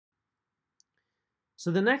So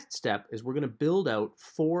the next step is we're going to build out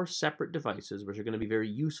 4 separate devices, which are going to be very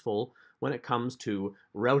useful when it comes to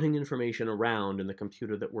routing information around in the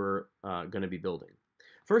computer that we're going to be building.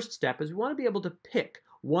 First step is we want to be able to pick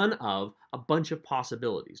one of a bunch of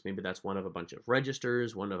possibilities. Maybe that's one of a bunch of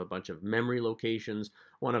registers, one of a bunch of memory locations,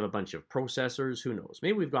 one of a bunch of processors, who knows.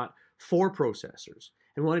 Maybe we've got 4 processors,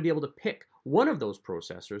 and we want to be able to pick one of those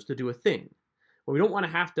processors to do a thing. Well, we don't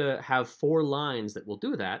want to have 4 lines that will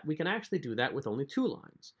do that. We can actually do that with only 2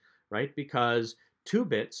 lines, right? Because 2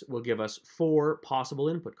 bits will give us 4 possible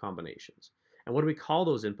input combinations. And what do we call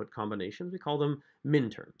those input combinations? We call them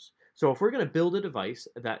minterms. So if we're going to build a device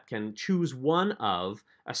that can choose one of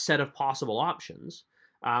a set of possible options,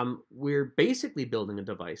 we're basically building a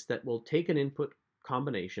device that will take an input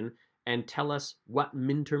combination and tell us what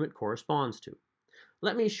minterm it corresponds to.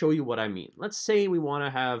 Let me show you what I mean. Let's say we want to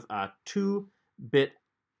have a 2-bit,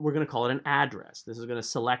 we're going to call it an address. This is going to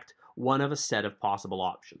select one of a set of possible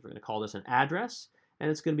options. We're going to call this an address, and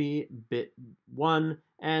it's going to be bit 1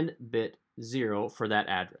 and bit 0 for that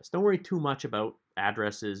address. Don't worry too much about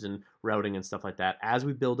addresses and routing and stuff like that. As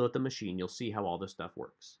we build out the machine, you'll see how all this stuff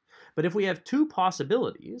works. But if we have 2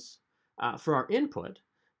 possibilities for our input,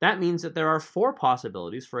 that means that there are 4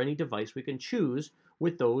 possibilities for any device we can choose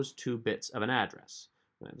with those 2 bits of an address.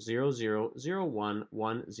 0, 0, 0, 1,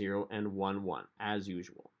 1, 0, and 1, 1, as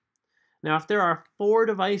usual. Now, if there are 4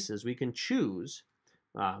 devices we can choose,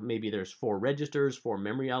 maybe there's 4 registers, 4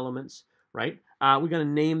 memory elements, right? We're going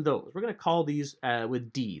to name those. We're going to call these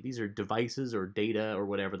with D. These are devices or data or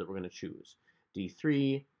whatever that we're going to choose.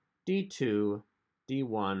 D3, D2,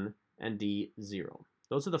 D1, and D0.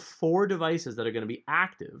 Those are the 4 devices that are going to be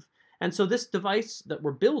active. And so this device that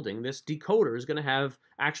we're building, this decoder, is going to have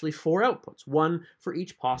actually 4 outputs, 1 for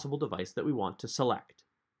each possible device that we want to select.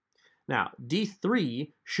 Now,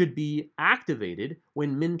 D3 should be activated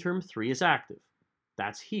when minterm 3 is active.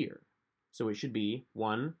 That's here. So it should be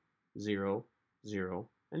 1, 0, 0,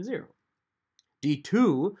 and 0.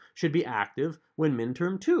 D2 should be active when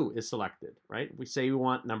minterm 2 is selected, right? We say we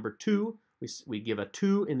want number 2, we give a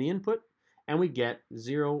 2 in the input, and we get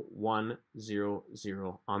 0, 1, 0,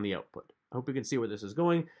 0 on the output. I hope you can see where this is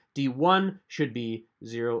going. D1 should be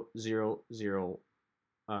 0, 0, 0,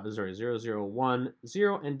 0, 0, 1,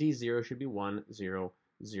 0, and D0 should be 1, 0,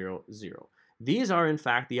 0, 0. These are, in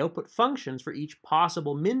fact, the output functions for each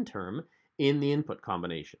possible minterm in the input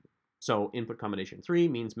combination. So input combination 3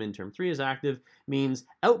 means minterm 3 is active, means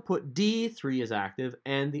output D3 is active,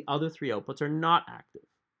 and the other 3 outputs are not active.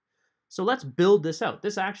 So let's build this out.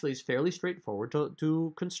 This actually is fairly straightforward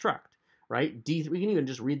to construct, right? We can even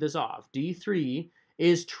just read this off. D3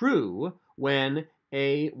 is true when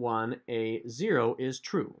A1, A0 is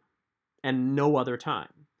true, and no other time.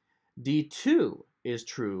 D2 is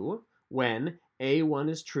true when A1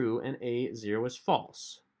 is true and A0 is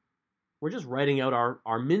false. We're just writing out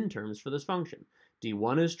our minterms for this function.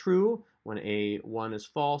 D1 is true when A1 is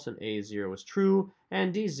false and A0 is true,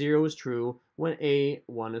 and D0 is true when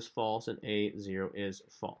A1 is false and A0 is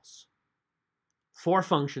false. 4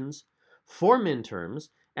 functions, 4 minterms,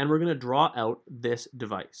 and we're going to draw out this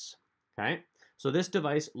device. Okay? So this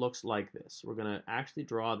device looks like this. We're going to actually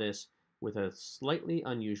draw this with a slightly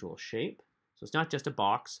unusual shape. So it's not just a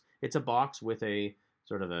box. It's a box with a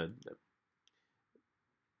sort of a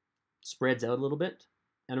spreads out a little bit.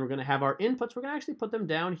 And we're going to have our inputs. We're going to actually put them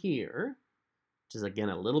down here, which is, again,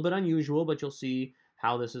 a little bit unusual, but you'll see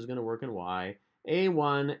how this is going to work and why.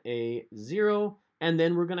 A1, A0, and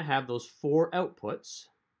then we're going to have those 4 outputs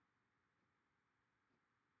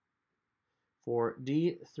for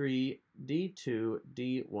D3, D2,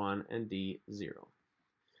 D1, and D0.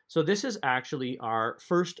 So this is actually our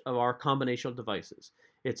first of our combinational devices.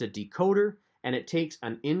 It's a decoder, and it takes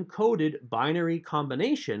an encoded binary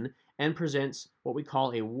combination and presents what we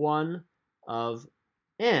call a 1 of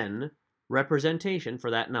n representation for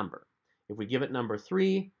that number. If we give it number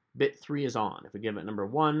 3, bit 3 is on. If we give it number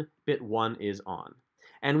 1, bit 1 is on.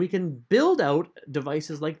 And we can build out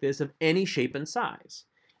devices like this of any shape and size.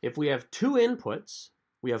 If we have 2 inputs,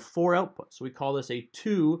 we have 4 outputs. So we call this a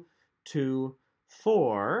 2 to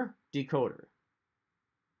 4 decoder.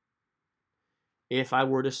 If I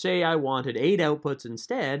were to say I wanted 8 outputs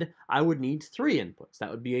instead, I would need 3 inputs.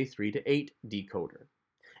 That would be a 3 to 8 decoder.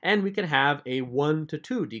 And we can have a 1 to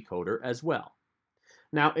 2 decoder as well.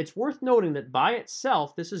 Now, it's worth noting that by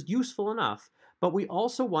itself, this is useful enough, but we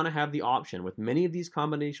also want to have the option with many of these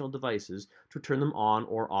combinational devices to turn them on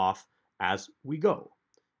or off as we go.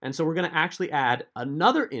 And so we're going to actually add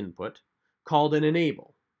another input called an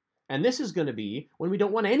enable. And this is going to be when we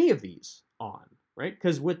don't want any of these on, right?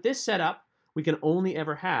 Because with this setup, we can only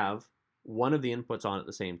ever have one of the inputs on at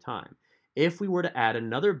the same time. if we were to add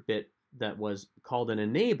another bit that was called an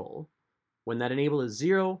enable, when that enable is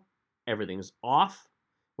 0, everything's off.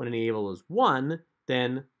 When enable is 1,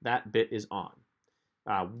 then that bit is on,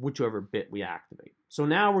 whichever bit we activate. So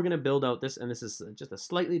now we're going to build out this, and this is just a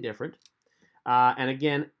slightly different. And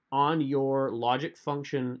again, on your logic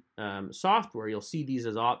function software, you'll see these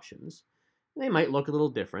as options. They might look a little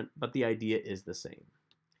different, but the idea is the same.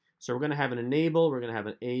 So we're going to have an enable, we're going to have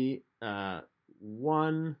an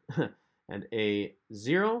A1 and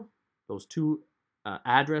A0, those two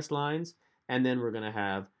address lines, and then we're going to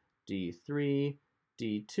have D3,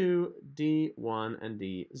 D2, D1, and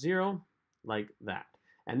D0, like that.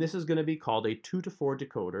 And this is going to be called a 2 to 4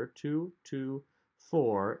 decoder, 2 to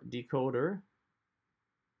 4 decoder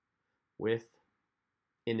with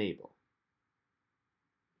enable.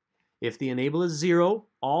 If the enable is 0,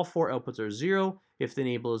 all 4 outputs are 0. If the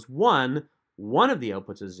enable is 1, one of the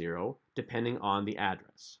outputs is 0, depending on the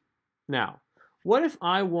address. Now, what if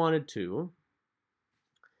I wanted to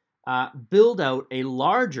build out a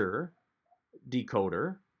larger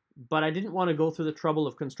decoder, but I didn't want to go through the trouble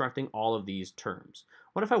of constructing all of these terms?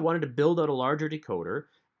 What if I wanted to build out a larger decoder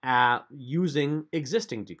using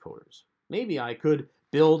existing decoders? Maybe I could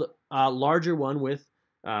build a larger one with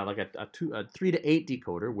like a 3 to 8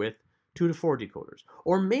 decoder with 2 to 4 decoders.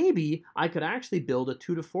 Or maybe I could actually build a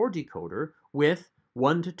 2 to 4 decoder with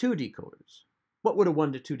 1 to 2 decoders. What would a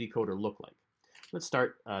 1 to 2 decoder look like? Let's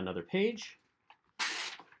start another page.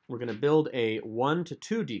 We're going to build a 1 to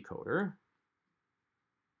 2 decoder.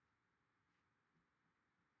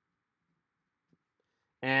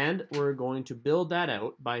 And we're going to build that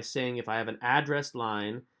out by saying if I have an address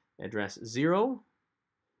line, address 0,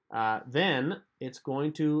 then it's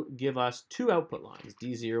going to give us 2 output lines,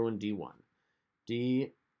 D0 and D1.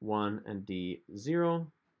 D1 and D0.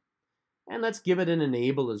 And let's give it an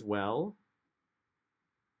enable as well,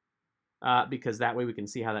 because that way we can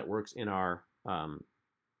see how that works in our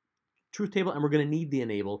truth table, and we're going to need the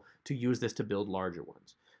enable to use this to build larger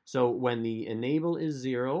ones. So when the enable is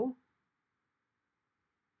 0,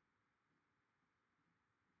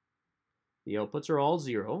 the outputs are all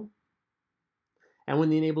 0. And when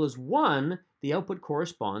the enable is 1, the output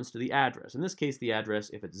corresponds to the address. In this case, the address,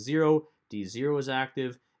 if it's 0, D0 is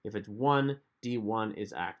active. If it's 1, D1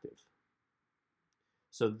 is active.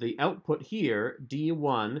 So the output here,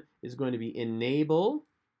 D1, is going to be enable,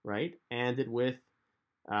 right? ANDed with,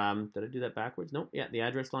 did I do that backwards? No, yeah, the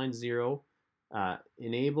address line 0,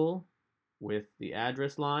 enable with the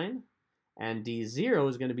address line, and D0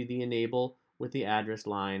 is going to be the enable with the address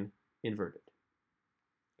line inverted.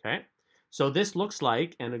 Okay, so this looks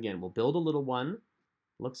like, and again, we'll build a little one,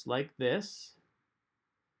 looks like this.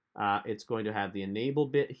 It's going to have the enable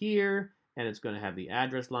bit here, and it's going to have the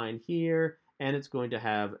address line here, and it's going to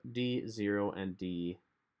have D0 and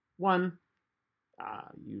D1.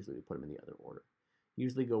 Usually we put them in the other order.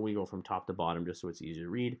 Usually we go from top to bottom just so it's easier to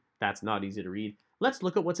read. That's not easy to read. Let's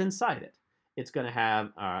look at what's inside it. It's going to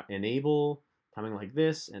have enable coming like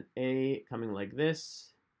this, and A coming like this.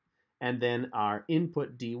 And then our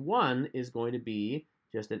input D1 is going to be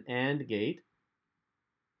just an AND gate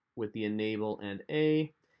with the enable and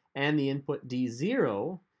A. And the input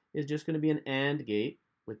D0 is just going to be an AND gate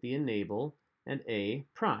with the enable and A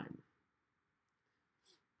prime.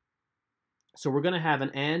 So we're going to have an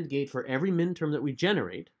AND gate for every minterm that we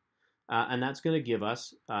generate, and that's going to give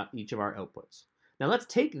us each of our outputs. Now let's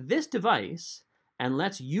take this device and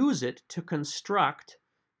let's use it to construct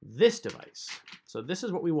this device. So this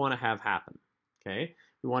is what we want to have happen. Okay,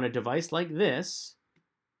 we want a device like this,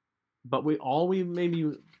 but we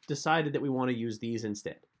maybe decided that we want to use these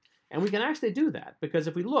instead. And we can actually do that because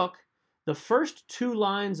if we look, the first 2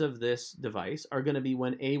 lines of this device are going to be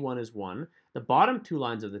when A1 is 1. The bottom 2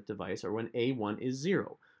 lines of the device are when A1 is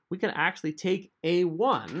 0. We can actually take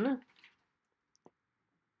A1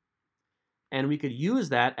 and we could use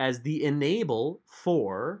that as the enable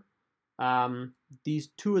for these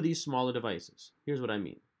 2 of these smaller devices. Here's what I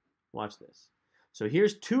mean. Watch this. So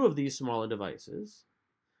here's 2 of these smaller devices.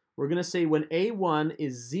 We're going to say when A1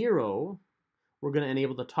 is 0, we're going to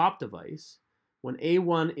enable the top device. When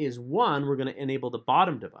A1 is 1, we're going to enable the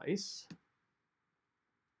bottom device.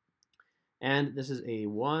 And this is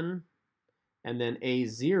A1. And then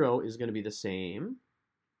A0 is going to be the same.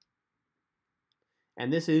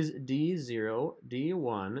 And this is D0,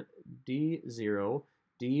 D1, D0,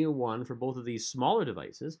 D1 for both of these smaller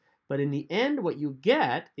devices. But in the end, what you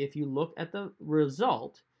get, if you look at the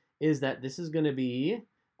result, is that this is going to be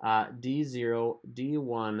D0,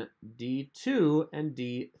 D1, D2, and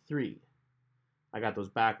D3. I got those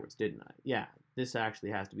backwards, didn't I? Yeah, this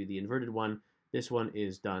actually has to be the inverted one. This one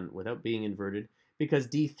is done without being inverted because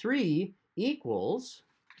D3 equals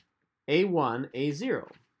A1, A0.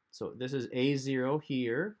 So this is A0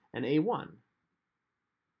 here and A1.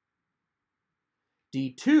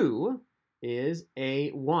 D2 is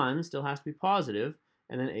A1, still has to be positive,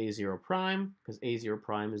 and then A0 prime, because A0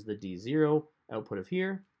 prime is the D0 output of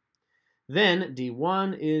here. Then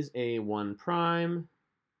D1 is A1 prime,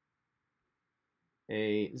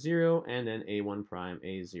 A0, and then A1 prime,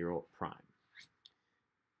 A0 prime.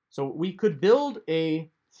 So we could build a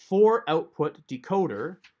 4-output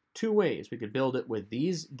decoder two ways. We could build it with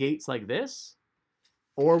these gates like this,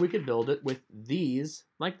 or we could build it with these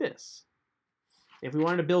like this. If we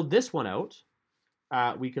wanted to build this one out,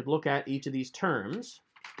 we could look at each of these terms.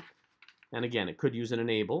 And again, it could use an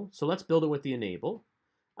enable. So let's build it with the enable.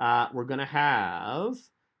 We're going to have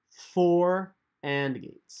 4 AND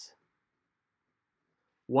gates,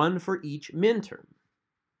 one for each min term.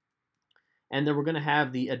 And then we're going to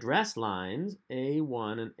have the address lines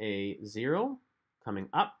A1 and A0 coming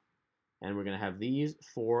up. And we're going to have these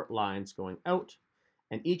 4 lines going out.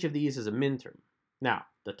 And each of these is a min term. Now,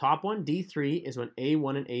 the top one, D3, is when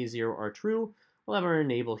A1 and A0 are true. We'll have our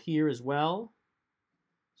enable here as well.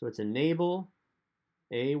 So it's enable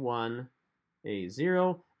A1,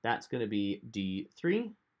 A0. That's going to be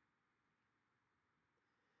D3.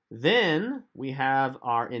 Then we have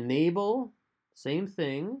our enable, same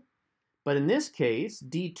thing. But in this case,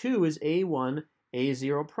 D2 is A1,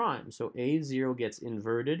 A0 prime. So A0 gets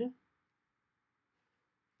inverted.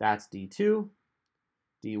 That's D2.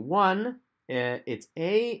 D1, its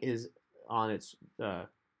A is on its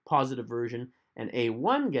positive version, and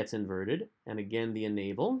A1 gets inverted, and again the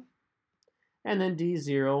enable. And then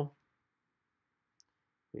D0,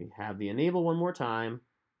 we have the enable one more time,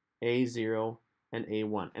 A0 and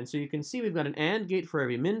A1. And so you can see we've got an AND gate for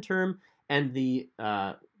every min term, and the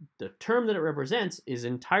term that it represents is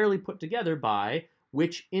entirely put together by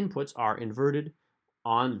which inputs are inverted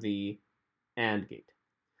on the AND gate.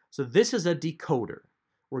 So this is a decoder.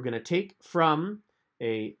 We're going to take from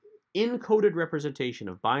a encoded representation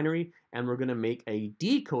of binary, and we're going to make a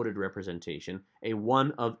decoded representation, a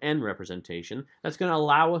 1 of n representation, that's going to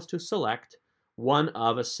allow us to select one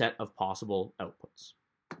of a set of possible outputs.